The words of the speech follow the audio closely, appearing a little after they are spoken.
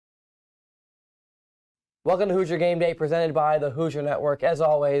Welcome to Hoosier Game Day, presented by the Hoosier Network. As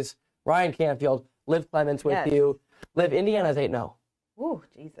always, Ryan Canfield, Liv Clements with you. Liv, Indiana's 8-0. Ooh,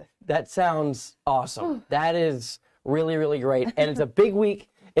 Jesus. That sounds awesome. That is really, really great. And it's a big week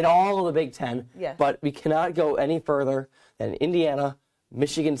in all of the Big Ten. Yes. But we cannot go any further than Indiana,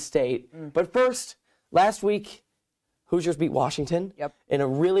 Michigan State. But first, last week, Hoosiers beat Washington in a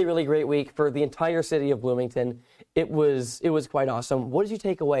really, really great week for the entire city of Bloomington. It was quite awesome. What did you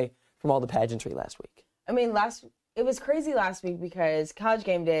take away from all the pageantry last week? I mean, it was crazy last week because College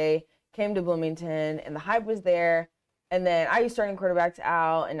Game Day came to Bloomington and the hype was there. And then IU starting quarterback's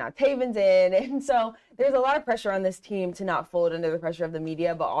out and now Taven's in. And so there's a lot of pressure on this team to not fold under the pressure of the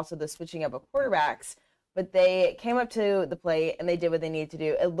media, but also the switching up of quarterbacks. But they came up to the plate and they did what they needed to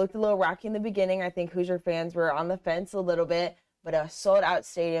do. It looked a little rocky in the beginning. I think Hoosier fans were on the fence a little bit, but a sold-out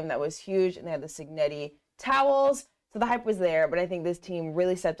stadium that was huge, and they had the Signetti towels. So the hype was there, but I think this team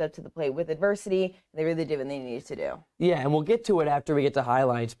really stepped up to the plate with adversity. They really did what they needed to do. Yeah, and we'll get to it after we get to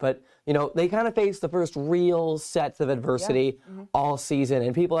highlights, but, you know, they kind of faced the first real sets of adversity all season,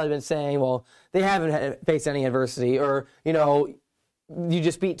 and people have been saying, well, they haven't faced any adversity, or, you know, you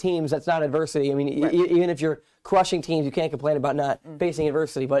just beat teams, that's not adversity. I mean, even if you're crushing teams, you can't complain about not facing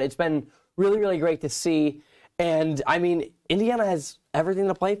adversity, but it's been really, really great to see. And, I mean, Indiana has everything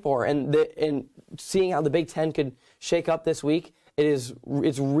to play for, and seeing how the Big Ten could shake up this week, it's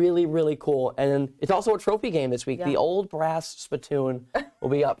really, really cool. And it's also a trophy game this week. The old brass Spittoon will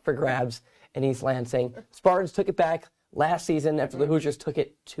be up for grabs in East Lansing. Spartans took it back last season after the Hoosiers took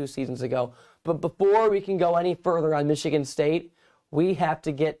it 2 seasons ago. But before we can go any further on Michigan State, we have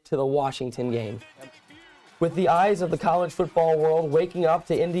to get to the Washington game. With the eyes of the college football world waking up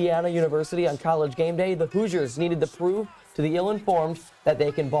to Indiana University on College Game Day, the Hoosiers needed to prove to the ill-informed that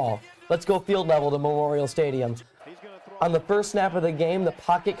they can ball. Let's go field level to Memorial Stadium. On the first snap of the game, the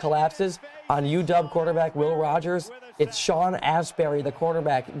pocket collapses on UW quarterback Will Rogers. It's Sean Asbury, the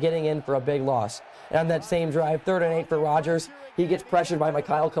cornerback, getting in for a big loss. And on that same drive, 3rd and 8 for Rogers, he gets pressured by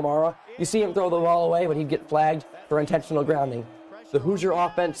Mikhail Kamara. You see him throw the ball away, but he'd get flagged for intentional grounding. The Hoosier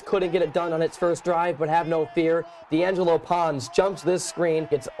offense couldn't get it done on its first drive, but have no fear. D'Angelo Pons jumps this screen.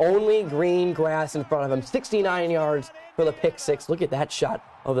 It's only green grass in front of him. 69 yards for the pick six. Look at that shot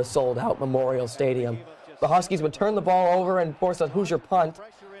of the sold-out Memorial Stadium. The Huskies would turn the ball over and force a Hoosier punt.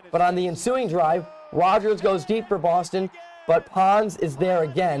 But on the ensuing drive, Rogers goes deep for Boston, but Pons is there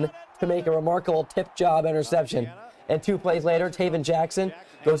again to make a remarkable tip job interception. And 2 plays later, Taven Jackson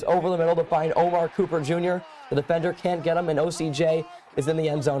goes over the middle to find Omar Cooper Jr. The defender can't get him, and OCJ is in the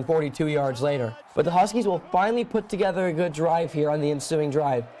end zone 42 yards later. But the Huskies will finally put together a good drive here on the ensuing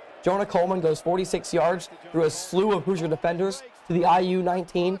drive. Jonah Coleman goes 46 yards through a slew of Hoosier defenders to the IU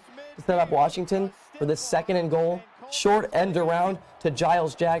 19 to set up Washington for the 2nd and goal. Short end around to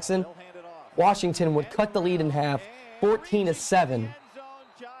Giles Jackson. Washington would cut the lead in half, 14-7.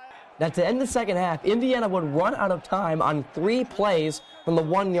 Now, to end the second half, Indiana would run out of time on 3 plays from the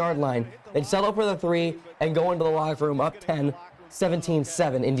 1-yard line. They'd settle for the 3 and go into the locker room up 10,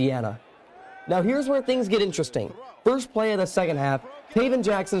 17-7 Indiana. Now, here's where things get interesting. First play of the second half, Taven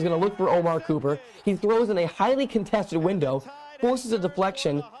Jackson's going to look for Omar Cooper. He throws in a highly contested window, forces a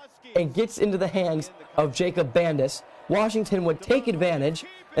deflection, and gets into the hands of Jacob Bandis. Washington would take advantage,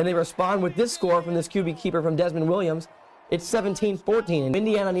 and they respond with this score from this QB keeper from Desmond Williams. It's 17-14.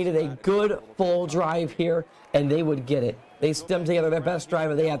 Indiana needed a good full drive here, and they would get it. They stemmed together their best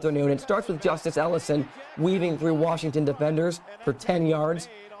drive of the afternoon. It starts with Justice Ellison weaving through Washington defenders for 10 yards.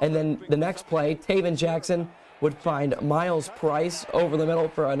 And then the next play, Taven Jackson would find Miles Price over the middle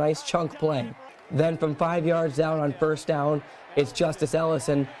for a nice chunk play. Then from 5 yards down on first down, it's Justice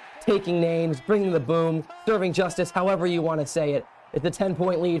Ellison taking names, bringing the boom, serving justice, however you want to say it. It's a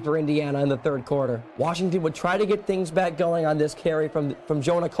 10-point lead for Indiana in the 3rd quarter. Washington would try to get things back going on this carry from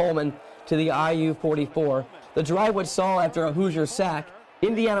Jonah Coleman to the IU 44. The drive would stall after a Hoosier sack.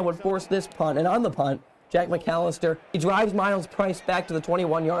 Indiana would force this punt, and on the punt, Jack McAllister, he drives Miles Price back to the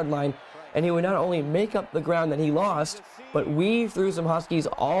 21-yard line, and he would not only make up the ground that he lost, but weave through some Huskies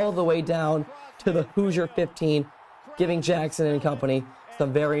all the way down to the Hoosier 15, giving Jackson and company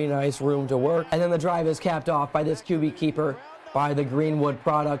some very nice room to work. And then the drive is capped off by this QB keeper by the Greenwood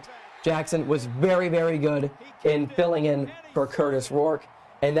product. Jackson was very, very good in filling in for Curtis Rourke,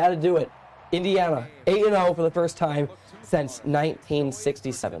 and that'll do it. Indiana, 8-0 for the first time since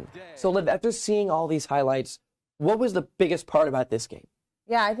 1967. So, Liv, after seeing all these highlights, what was the biggest part about this game?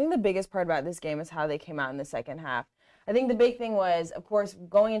 Yeah, I think the biggest part about this game is how they came out in the second half. I think the big thing was, of course,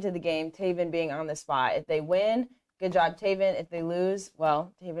 going into the game, Taven being on the spot. If they win, good job, Taven. If they lose,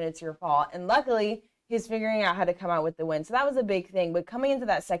 well, Taven, it's your fault. And luckily, he's figuring out how to come out with the win. So that was a big thing. But coming into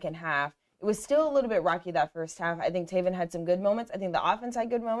that second half, It was still a little bit rocky that first half. I think Taven had some good moments. I think the offense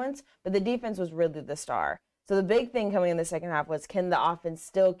had good moments, but the defense was really the star. So the big thing coming in the second half was, can the offense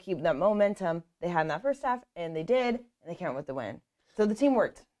still keep that momentum they had in that first half? And they did, and they came out with the win. So the team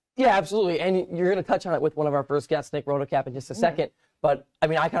worked. Yeah, absolutely. And you're going to touch on it with one of our first guests, Nick Rodecap, in just a second. But, I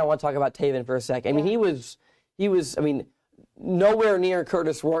mean, I kind of want to talk about Taven for a second. I mean, he was, I mean, nowhere near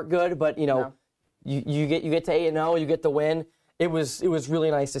Curtis Rourke good, but, you know, you get to 8-0, you get the win. It was really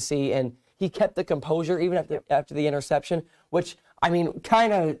nice to see, and he kept the composure even after the interception, which, I mean,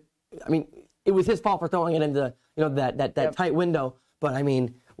 it was his fault for throwing it into, you know, that tight window. But, I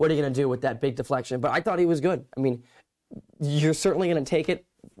mean, what are you going to do with that big deflection? But I thought he was good. I mean, you're certainly going to take it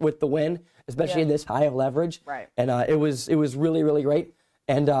with the win, especially in this high of leverage. Right. And it was really, really great.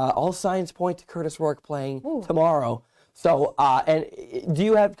 And all signs point to Curtis Rourke playing tomorrow. So, and do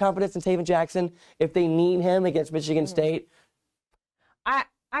you have confidence in Taven Jackson if they need him against Michigan State?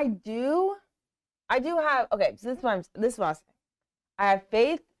 I do have, okay, so this is what I'm saying. I have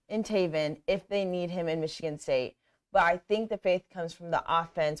faith in Taven if they need him in Michigan State, but I think the faith comes from the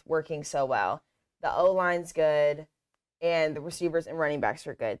offense working so well. The O-line's good, and the receivers and running backs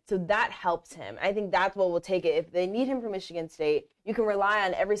are good. So that helps him. I think that's what will take it. If they need him for Michigan State, you can rely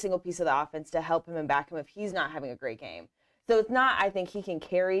on every single piece of the offense to help him and back him if he's not having a great game. So it's not, I think he can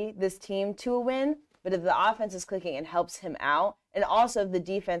carry this team to a win, but if the offense is clicking and helps him out, and also if the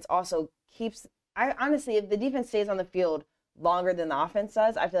defense also keeps, honestly, if the defense stays on the field longer than the offense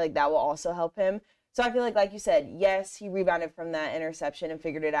does, I feel like that will also help him. So I feel like you said, yes, he rebounded from that interception and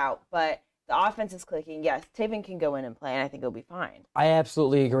figured it out, but the offense is clicking. Yes, Taven can go in and play, and I think he'll be fine. I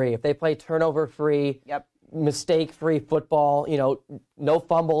absolutely agree. If they play turnover-free, mistake-free football, you know, no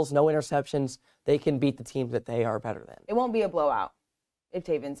fumbles, no interceptions, they can beat the teams that they are better than. It won't be a blowout if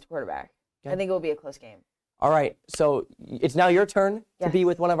Taven's quarterback. Okay. I think it will be a close game. All right, so it's now your turn to be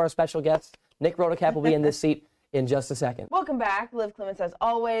with one of our special guests. Nick Rodecap will be in this seat in just a second. Welcome back, Liv Clements as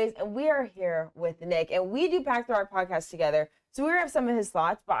always, and we are here with Nick, and we do Pack the Rock podcast together, so we're going to have some of his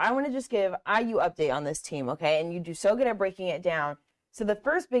thoughts, but I want to just give IU update on this team, okay? And you do so good at breaking it down. So the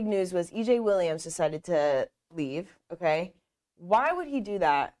first big news was E.J. Williams decided to leave, okay? Why would he do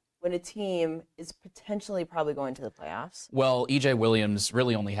that when a team is potentially probably going to the playoffs? Well, E.J. Williams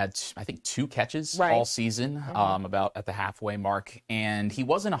really only had, I think, 2 catches all season, about at the halfway mark, and he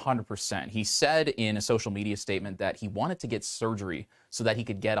wasn't 100%. He said in a social media statement that he wanted to get surgery so that he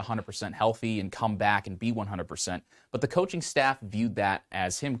could get 100% healthy and come back and be 100%, but the coaching staff viewed that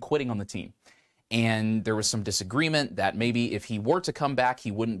as him quitting on the team. And there was some disagreement that maybe if he were to come back, he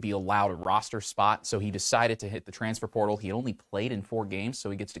wouldn't be allowed a roster spot. So he decided to hit the transfer portal. He only played in 4 games, so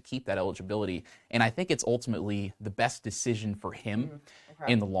he gets to keep that eligibility. And I think it's ultimately the best decision for him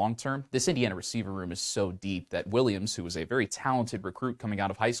in the long term. This Indiana receiver room is so deep that Williams, who was a very talented recruit coming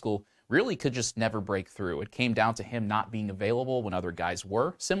out of high school, really could just never break through. It came down to him not being available when other guys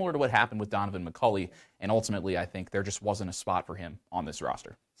were, similar to what happened with Donovan McCulley. And ultimately, I think there just wasn't a spot for him on this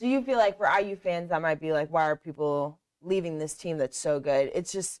roster. So you feel like for IU fans, that might be like, why are people leaving this team that's so good?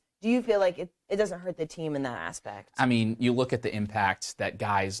 It's just, do you feel like it doesn't hurt the team in that aspect? I mean, you look at the impact that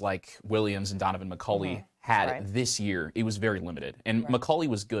guys like Williams and Donovan McCulley had this year. It was very limited. And McCulley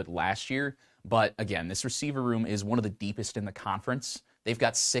was good last year. But again, this receiver room is one of the deepest in the conference. They've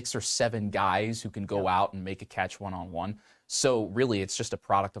got 6 or 7 guys who can go out and make a catch one-on-one. So really, it's just a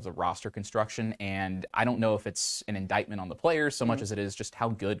product of the roster construction, and I don't know if it's an indictment on the players so much as it is just how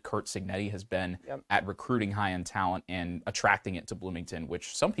good Curt Cignetti has been at recruiting high-end talent and attracting it to Bloomington,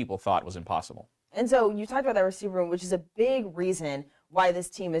 which some people thought was impossible. And so you talked about that receiver room, which is a big reason why this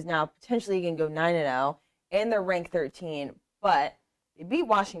team is now potentially going to go 9-0, and they're ranked 13, but they beat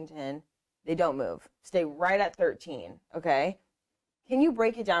Washington, they don't move. Stay right at 13, okay? Can you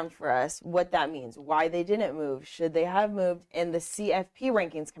break it down for us what that means? Why they didn't move? Should they have moved? And the CFP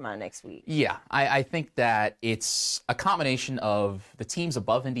rankings come out next week. Yeah, I think that it's a combination of the teams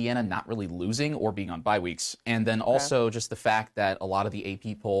above Indiana not really losing or being on bye weeks, and then also just the fact that a lot of the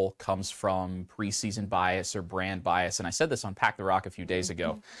AP poll comes from preseason bias or brand bias. And I said this on Pack the Rock a few days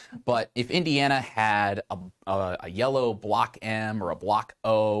ago. But if Indiana had a yellow block M or a block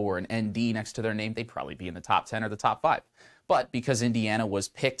O or an ND next to their name, they'd probably be in the top 10 or the top 5. But because Indiana was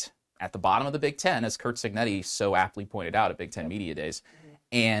picked at the bottom of the Big Ten, as Curt Cignetti so aptly pointed out at Big Ten Media Days,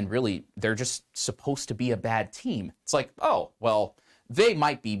 and really they're just supposed to be a bad team. It's like, oh, well, they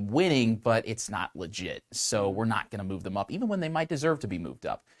might be winning, but it's not legit. So we're not going to move them up, even when they might deserve to be moved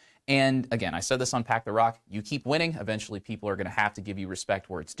up. And again, I said this on Pack the Rock, you keep winning, eventually people are going to have to give you respect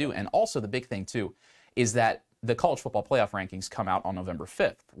where it's due. And also the big thing, too, is that the college football playoff rankings come out on November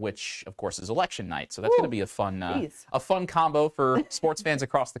 5th, which of course is election night. So that's going to be a fun combo for sports fans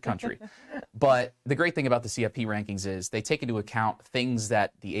across the country. But the great thing about the CFP rankings is they take into account things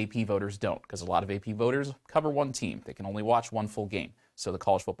that the AP voters don't, because a lot of AP voters cover one team. They can only watch one full game. So the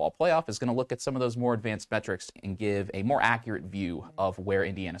college football playoff is going to look at some of those more advanced metrics and give a more accurate view of where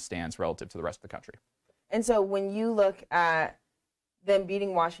Indiana stands relative to the rest of the country. And so when you look at them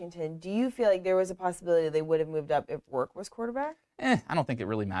beating Washington, do you feel like there was a possibility they would have moved up if Rourke was quarterback? I don't think it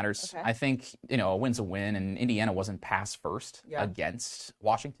really matters. Okay. I think, a win's a win, and Indiana wasn't pass first against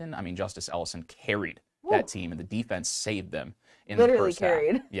Washington. I mean, Justice Ellison carried that team, and the defense saved them in the first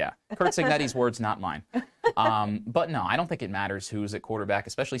carried. half. Yeah. Kurt Cignetti's words, not mine. But no, I don't think it matters who's at quarterback,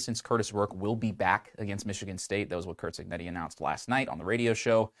 especially since Curtis Rourke will be back against Michigan State. That was what Kurt Cignetti announced last night on the radio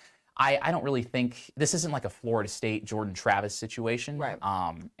show. I don't really think this isn't like a Florida State Jordan Travis situation. Right.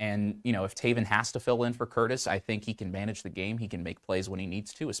 And, if Taven has to fill in for Curtis, I think he can manage the game. He can make plays when he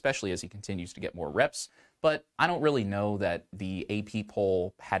needs to, especially as he continues to get more reps. But I don't really know that the AP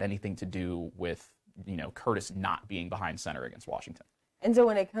poll had anything to do with, Curtis not being behind center against Washington. And so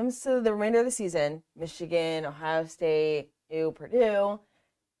when it comes to the remainder of the season, Michigan, Ohio State, Purdue,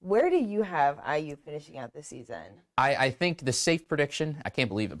 where do you have IU finishing out the season? I think the safe prediction, I can't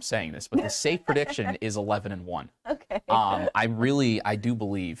believe I'm saying this, but the safe prediction is 11-1. Okay. I do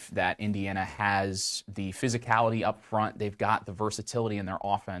believe that Indiana has the physicality up front. They've got the versatility in their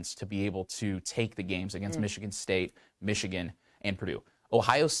offense to be able to take the games against Michigan State, Michigan, and Purdue.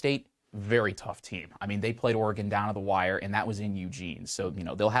 Ohio State, very tough team. I mean, they played Oregon down to the wire, and that was in Eugene. So,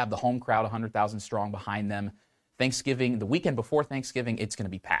 they'll have the home crowd 100,000 strong behind them. Thanksgiving, the weekend before Thanksgiving, it's going to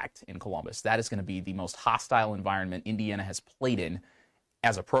be packed in Columbus. That is going to be the most hostile environment Indiana has played in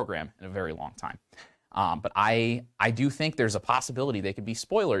as a program in a very long time. But I do think there's a possibility they could be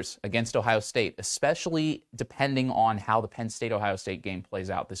spoilers against Ohio State, especially depending on how the Penn State-Ohio State game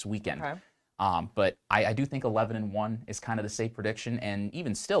plays out this weekend. Okay. But I do think 11-1 is kind of the safe prediction. And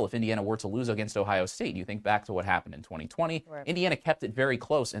even still, if Indiana were to lose against Ohio State, you think back to what happened in 2020. Right. Indiana kept it very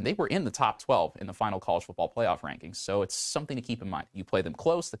close, and they were in the top 12 in the final college football playoff rankings. So it's something to keep in mind. You play them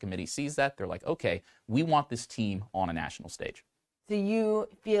close, the committee sees that. They're like, okay, we want this team on a national stage. So you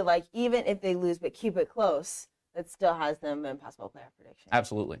feel like even if they lose but keep it close, that still has them in possible playoff prediction?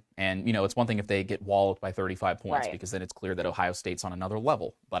 Absolutely. And, it's one thing if they get walloped by 35 points, right, because then it's clear that Ohio State's on another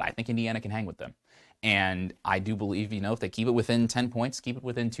level. But I think Indiana can hang with them. And I do believe, if they keep it within 10 points, keep it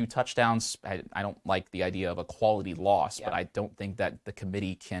within 2 touchdowns, I don't like the idea of a quality loss, but I don't think that the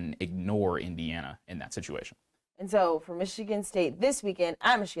committee can ignore Indiana in that situation. And so for Michigan State this weekend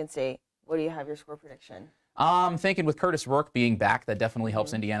at Michigan State, what do you have your score prediction? I'm thinking with Curtis Rourke being back, that definitely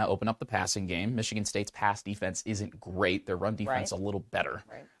helps Indiana open up the passing game. Michigan State's pass defense isn't great. Their run defense a little better.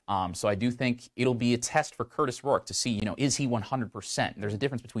 Right. So I do think it'll be a test for Curtis Rourke to see, is he 100%? There's a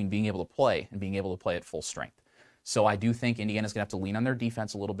difference between being able to play and being able to play at full strength. So I do think Indiana's going to have to lean on their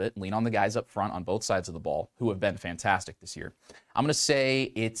defense a little bit, lean on the guys up front on both sides of the ball who have been fantastic this year. I'm going to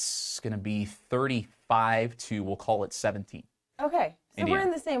say it's going to be 35 to, we'll call it 17. Okay. So Indiana. We're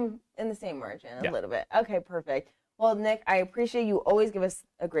in the same margin a little bit. Okay, perfect. Well, Nick, I appreciate you always give us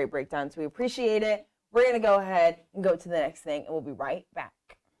a great breakdown, so we appreciate it. We're going to go ahead and go to the next thing, and we'll be right back.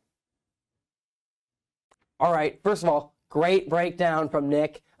 All right, first of all, great breakdown from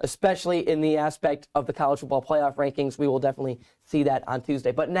Nick, especially in the aspect of the college football playoff rankings. We will definitely see that on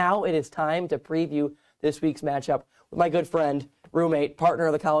Tuesday. But now it is time to preview this week's matchup with my good friend, roommate, partner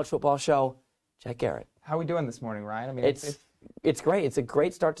of the college football show, Jhett Garrett. How are we doing this morning, Ryan? I mean, it's great. It's a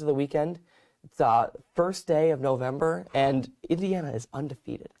great start to the weekend. It's first day of November, and Indiana is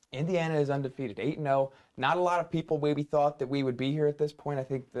undefeated. Indiana is undefeated, 8-0. Not a lot of people maybe thought that we would be here at this point. I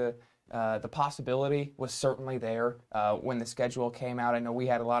think the possibility was certainly there when the schedule came out. I know we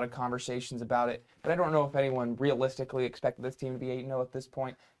had a lot of conversations about it, but I don't know if anyone realistically expected this team to be 8-0 at this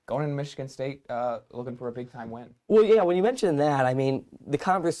point. Going into Michigan State, looking for a big-time win. Well, yeah, when you mention that, I mean, the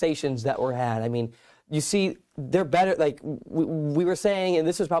conversations that were had, I mean, you see, they're better. Like we were saying, and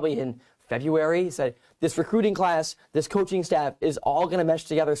this was probably in February, said this recruiting class, this coaching staff is all going to mesh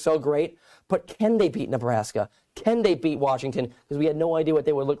together so great, but can they beat Nebraska? Can they beat Washington? Because we had no idea what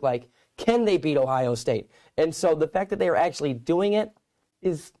they would look like. Can they beat Ohio State? And so the fact that they are actually doing it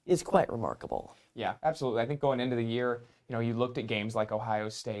is quite remarkable. Yeah, absolutely. I think going into the year, you looked at games like Ohio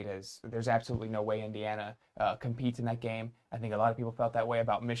State as there's absolutely no way Indiana competes in that game. I think a lot of people felt that way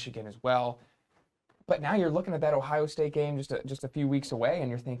about Michigan as well. But now you're looking at that Ohio State game just a few weeks away, and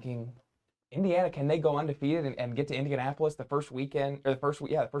you're thinking, Indiana, can they go undefeated and get to Indianapolis the first weekend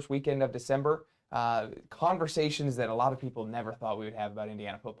of December? conversations that a lot of people never thought we would have about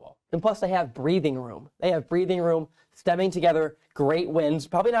Indiana football. And plus, they have breathing room. They have breathing room, stemming together, great wins,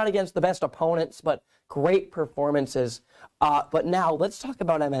 probably not against the best opponents, but great performances. But now, let's talk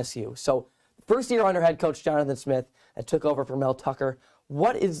about MSU. So, first year under head coach Jonathan Smith that took over for Mel Tucker.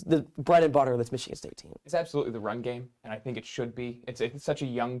 What is the bread and butter of this Michigan State team? It's absolutely the run game, and I think it should be. It's such a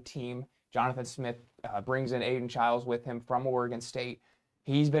young team. Jonathan Smith brings in Aiden Childs with him from Oregon State.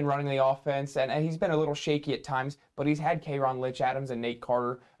 He's been running the offense, and he's been a little shaky at times, but he's had K'Ron Litch-Adams and Nate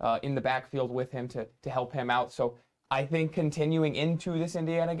Carter in the backfield with him to help him out. So I think continuing into this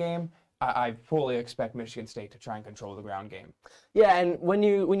Indiana game, I fully expect Michigan State to try and control the ground game. Yeah, and when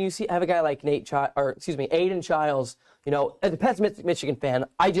you have a guy like Aiden Childs, as a pessimistic Michigan fan,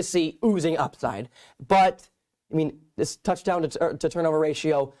 I just see oozing upside. But I mean, this touchdown to turnover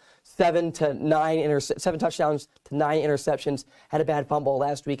ratio, 7 touchdowns to 9 interceptions. Had a bad fumble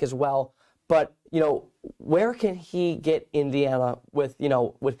last week as well. But where can he get Indiana with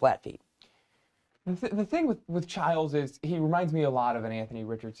flat feet? The thing with Childs is he reminds me a lot of an Anthony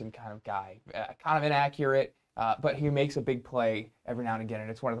Richardson kind of guy. Kind of inaccurate, but he makes a big play every now and again, and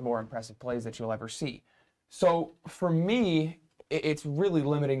it's one of the more impressive plays that you'll ever see. So for me, it's really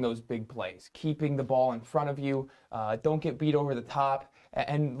limiting those big plays, keeping the ball in front of you, don't get beat over the top,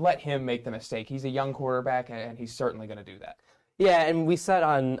 and let him make the mistake. He's a young quarterback, and he's certainly going to do that. Yeah, and we said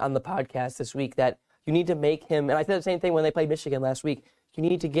on the podcast this week that you need to make him, and I said the same thing when they played Michigan last week, you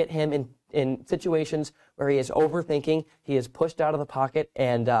need to get him in situations where he is overthinking, he is pushed out of the pocket,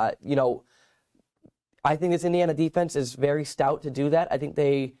 and, I think this Indiana defense is very stout to do that. I think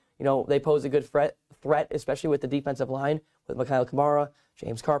they pose a good threat, especially with the defensive line, with Mikhail Kamara,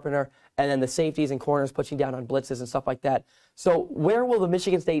 James Carpenter, and then the safeties and corners pushing down on blitzes and stuff like that. So where will the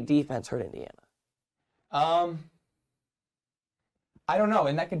Michigan State defense hurt Indiana? I don't know,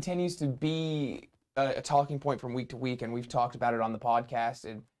 and that continues to be a talking point from week to week, and we've talked about it on the podcast,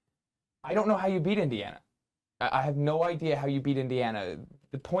 and I don't know how you beat Indiana. I have no idea how you beat Indiana.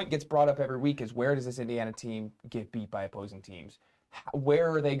 The point gets brought up every week is, where does this Indiana team get beat by opposing teams?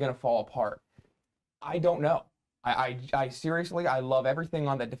 Where are they going to fall apart? I don't know. I seriously, I love everything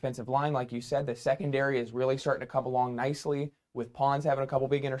on that defensive line. Like you said, the secondary is really starting to come along nicely, with Pons having a couple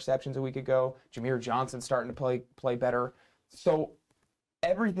big interceptions a week ago, Jameer Johnson starting to play better. So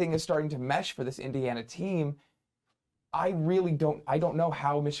everything is starting to mesh for this Indiana team. I don't know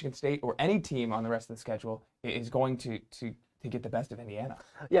how Michigan State or any team on the rest of the schedule is going to get the best of Indiana.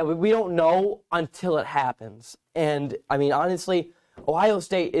 Yeah, we don't know until it happens. And I mean, honestly, Ohio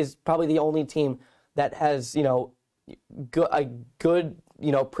State is probably the only team that has, a good,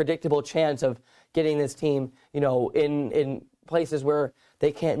 predictable chance of getting this team, in places where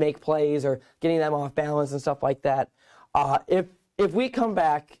they can't make plays or getting them off balance and stuff like that. If we come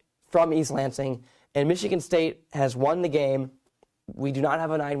back from East Lansing and Michigan State has won the game, we do not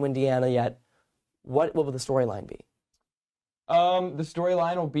have a 9-win Indiana yet, what will the storyline be? The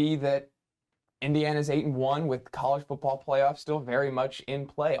storyline will be that Indiana's 8-1 with college football playoffs still very much in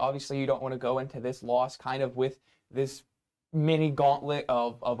play. Obviously, you don't want to go into this loss kind of with this mini gauntlet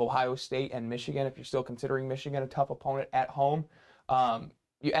of Ohio State and Michigan. If you're still considering Michigan a tough opponent at home,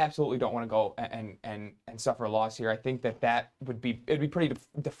 you absolutely don't want to go and suffer a loss here. I think it'd be pretty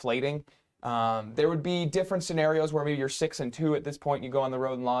deflating. There would be different scenarios where maybe you're 6-2 at this point, you go on the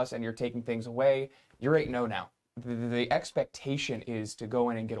road and loss, and you're taking things away. You're 8-0 now. The expectation is to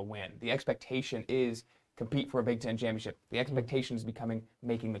go in and get a win. The expectation is compete for a Big Ten championship. The expectation is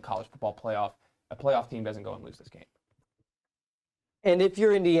making the college football playoff. A playoff team doesn't go and lose this game. And if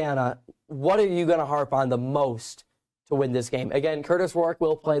you're Indiana, what are you going to harp on the most to win this game? Again, Curtis Rourke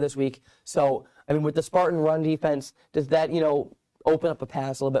will play this week. So, I mean, with the Spartan run defense, does that, open up a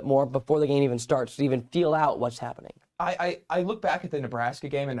pass a little bit more before the game even starts to even feel out what's happening? I look back at the Nebraska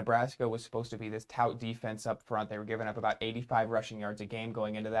game, and Nebraska was supposed to be this tout defense up front. They were giving up about 85 rushing yards a game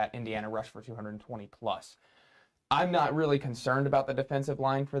going into that. Indiana rushed for 220 plus. I'm not really concerned about the defensive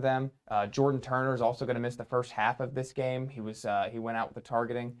line for them. Jordan Turner is also going to miss the first half of this game. He went out with a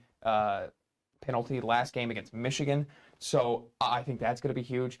targeting penalty last game against Michigan. So I think that's going to be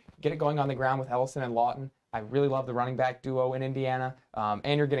huge. Get it going on the ground with Ellison and Lawton. I really love the running back duo in Indiana.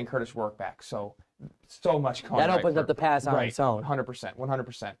 And you're getting Curtis Rourke back. So much going that opens up the pass on its own.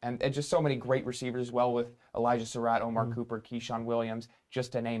 100%. And just so many great receivers as well, with Elijah Surratt, Omar Cooper, Keyshawn Williams,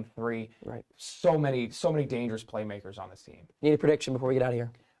 just to name 3. Right. So many dangerous playmakers on this team. Need a prediction before we get out of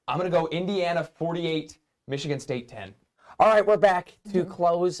here? I'm going to go Indiana 48, Michigan State 10. All right, we're back to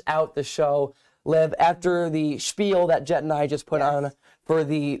close out the show. Liv, after the spiel that Jhett and I just put on for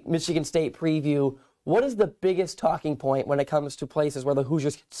the Michigan State preview, what is the biggest talking point when it comes to places where the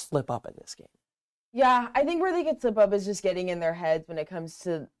Hoosiers can slip up in this game? Yeah, I think where they could slip up is just getting in their heads when it comes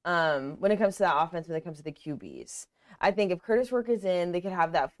to that offense, when it comes to the QBs. I think if Curtis Rourke is in, they could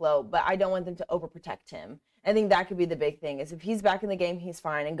have that flow, but I don't want them to overprotect him. I think that could be the big thing, is if he's back in the game, he's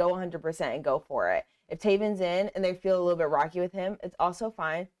fine, and go 100% and go for it. If Taven's in and they feel a little bit rocky with him, it's also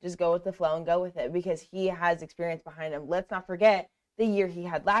fine. Just go with the flow and go with it, because he has experience behind him. Let's not forget the year he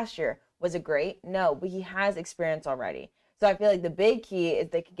had last year. Was it great? No, but he has experience already. So I feel like the big key is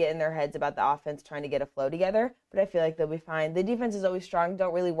they could get in their heads about the offense trying to get a flow together, but I feel like they'll be fine. The defense is always strong.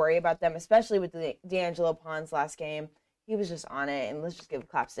 Don't really worry about them, especially with the D'Angelo Pons last game. He was just on it, and let's just give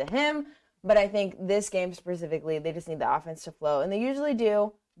claps to him. But I think this game specifically, they just need the offense to flow, and they usually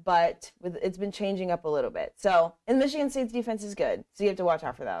do, but it's been changing up a little bit. So, and Michigan State's defense is good, so you have to watch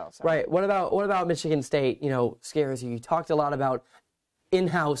out for that also. Right. What about Michigan State, scares you? You talked a lot about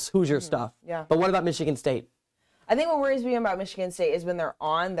in-house Hoosier stuff. Yeah. But what about Michigan State? I think what worries me about Michigan State is when they're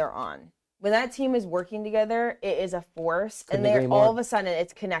on, they're on. When that team is working together, it is a force, and they're all of a sudden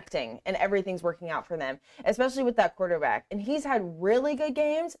it's connecting and everything's working out for them, especially with that quarterback. And he's had really good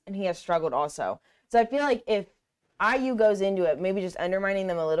games, and he has struggled also. So I feel like if IU goes into it, maybe just undermining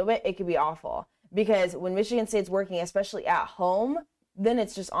them a little bit, it could be awful. Because when Michigan State's working, especially at home, then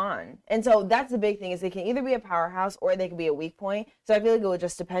it's just on. And so that's the big thing, is they can either be a powerhouse or they can be a weak point. So I feel like it will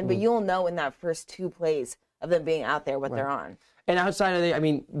just depend, but you'll know in that first 2 plays of them being out there what they're on. And outside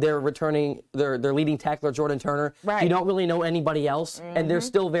of they're returning their leading tackler, Jordan Turner. Right. You don't really know anybody else, and they're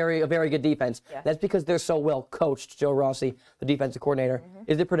still a very good defense. Yeah. That's because they're so well coached. Joe Rossi, the defensive coordinator.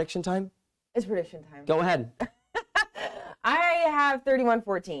 Is it prediction time? It's prediction time. Go ahead. I have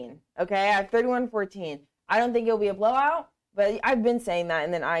 31-14. Okay, I have 31-14. I don't think it'll be a blowout, but I've been saying that,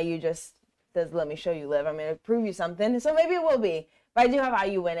 and then IU just says, "Let me show you, Liv. I'm going to prove you something." So maybe it will be. But I do have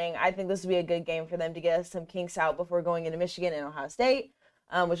IU winning. I think this will be a good game for them to get some kinks out before going into Michigan and Ohio State,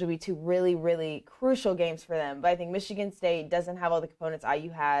 which will be 2 really, really crucial games for them. But I think Michigan State doesn't have all the components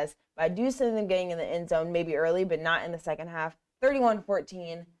IU has. But I do see them getting in the end zone maybe early, but not in the second half.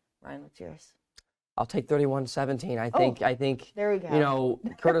 31-14. Ryan, what's yours? I'll take 31-17. I think. There we go.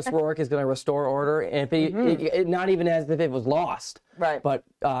 Curtis Rourke is going to restore order, and if not even as if it was lost. Right. But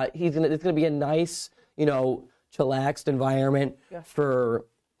it's going to be a nice, chillaxed environment for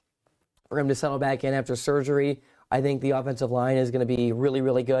him to settle back in after surgery. I think the offensive line is going to be really,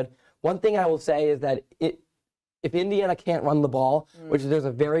 really good. One thing I will say is that if Indiana can't run the ball, which there's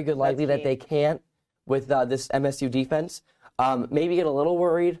a very good likelihood that they can't with this MSU defense, maybe get a little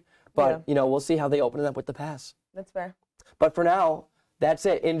worried. But, we'll see how they open it up with the pass. That's fair. But for now, that's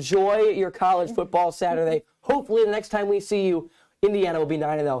it. Enjoy your college football Saturday. Hopefully the next time we see you, Indiana will be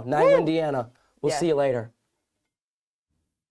 9-0. 9-0 Indiana. We'll see you later.